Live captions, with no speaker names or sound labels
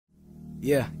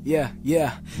Yeah.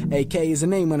 AK is a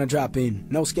name when I drop in.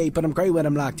 No skate, but I'm great when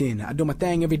I'm locked in. I do my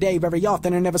thing every day, very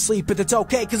often, and never sleep, but it's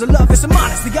okay, cause I love this, I'm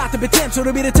honest. I got the potential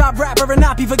to be the top rapper and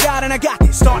not be forgotten. I got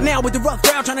this. Start now with the rough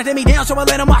crowd trying to tear me down, so I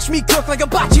let them watch me cook like a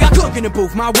bocce. I cook in the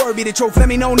booth, my word be the truth. Let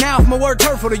me know now if my word's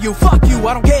hurtful to you. Fuck you,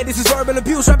 I don't care, this is verbal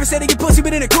abuse. Rappers say they get pussy,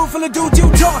 but in a crew full of dudes,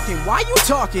 you talking. Why you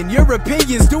talking? Your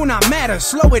opinions do not matter.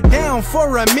 Slow it down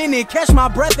for a minute, catch my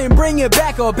breath and bring it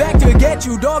back or back to get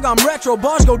you, dog. I'm retro,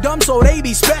 bars go dumb, so they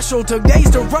be special. Took days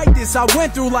to write this, I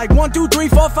went through like 1, 2, 3,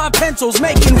 4, 5 pencils,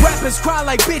 making rappers cry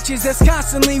like bitches that's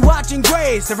constantly watching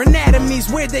grades. Their anatomy's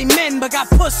weird, they men, but got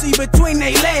pussy between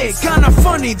they legs. Kinda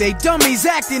funny, they dummies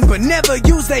acting, but never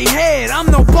use they head. I'm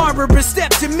no barber, but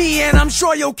step to me and I'm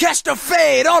sure you'll catch the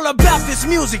fade. All about this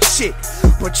music shit,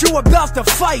 but you about the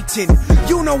fighting.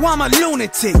 You know I'm a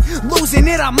lunatic, losing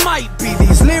it I might be.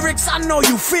 These lyrics, I know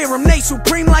you fear them, they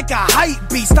supreme like a hype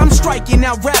beast. I'm striking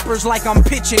out rappers like I'm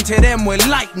pitching to them with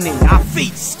lightning. I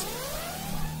feast.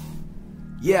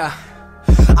 Yeah,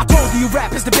 I told you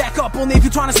rap is the backup, only if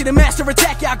you're trying to see the master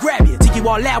attack. Yeah, I grab you, take you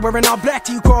all out, wearing all black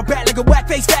till you crawl back like a whack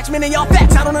face facts. Man, they all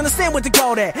facts, I don't understand what to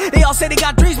call that. They all say they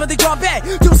got dreams, but they draw back.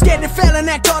 Too scared to fail and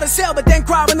act hard as hell, but then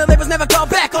cry when the labels never call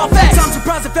back. All facts, I'm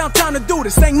surprised I found time to do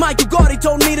this. Thank Michael God, he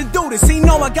told me to do this. He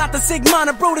know I got the sick mind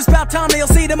of Brutus. About time they'll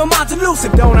see that my mind's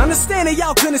elusive. Don't understand it,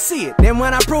 y'all couldn't see it. Then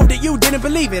when I proved it, you didn't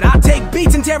believe it. I take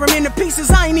beats and tear them into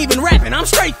pieces, I ain't even rapping, I'm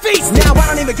straight feast. Now I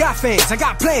don't even got fans, I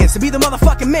got plans to be the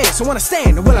motherfucking man. So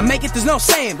understand, or will I make it, there's no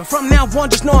saying. But from now on,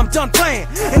 just know I'm done playing.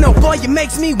 And oh boy, it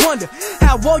makes me wonder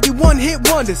how all you one-hit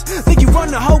wonders think you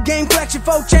run the whole game, collection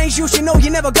for change. You should know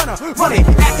you're never gonna run it.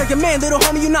 Act like a man, little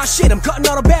homie, you not shit. I'm cutting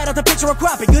all the bad out the picture of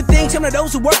cropping. Good things come to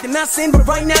those who work and not sin, but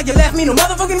right now you left me no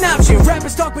motherfucking option.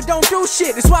 Rappers talk but don't do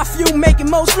shit, that's why few making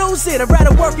most lose it. I'd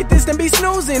rather work at this than be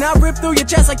snoozing. I rip through your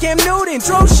chest like Cam Newton,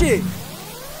 throw shit.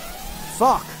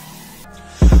 Fuck.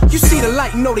 You see the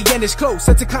light, you know the end is close.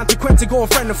 That's a consequence of going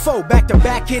friend to foe. Back to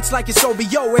back hits like it's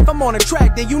OVO. If I'm on a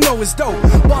track, then you know it's dope.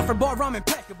 Bar for bar, I'm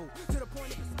impeccable.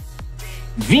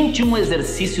 21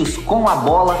 exercícios com a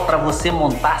bola para você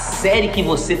montar a série que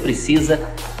você precisa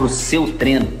para o seu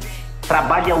treino.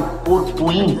 Trabalhe ao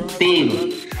corpo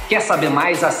inteiro. Quer saber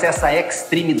mais? Acesse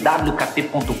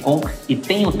extremewkt.com e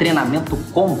tenha o treinamento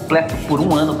completo por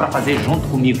 1 ano para fazer junto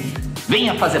comigo.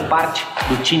 Venha fazer parte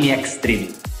do time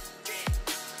Extreme.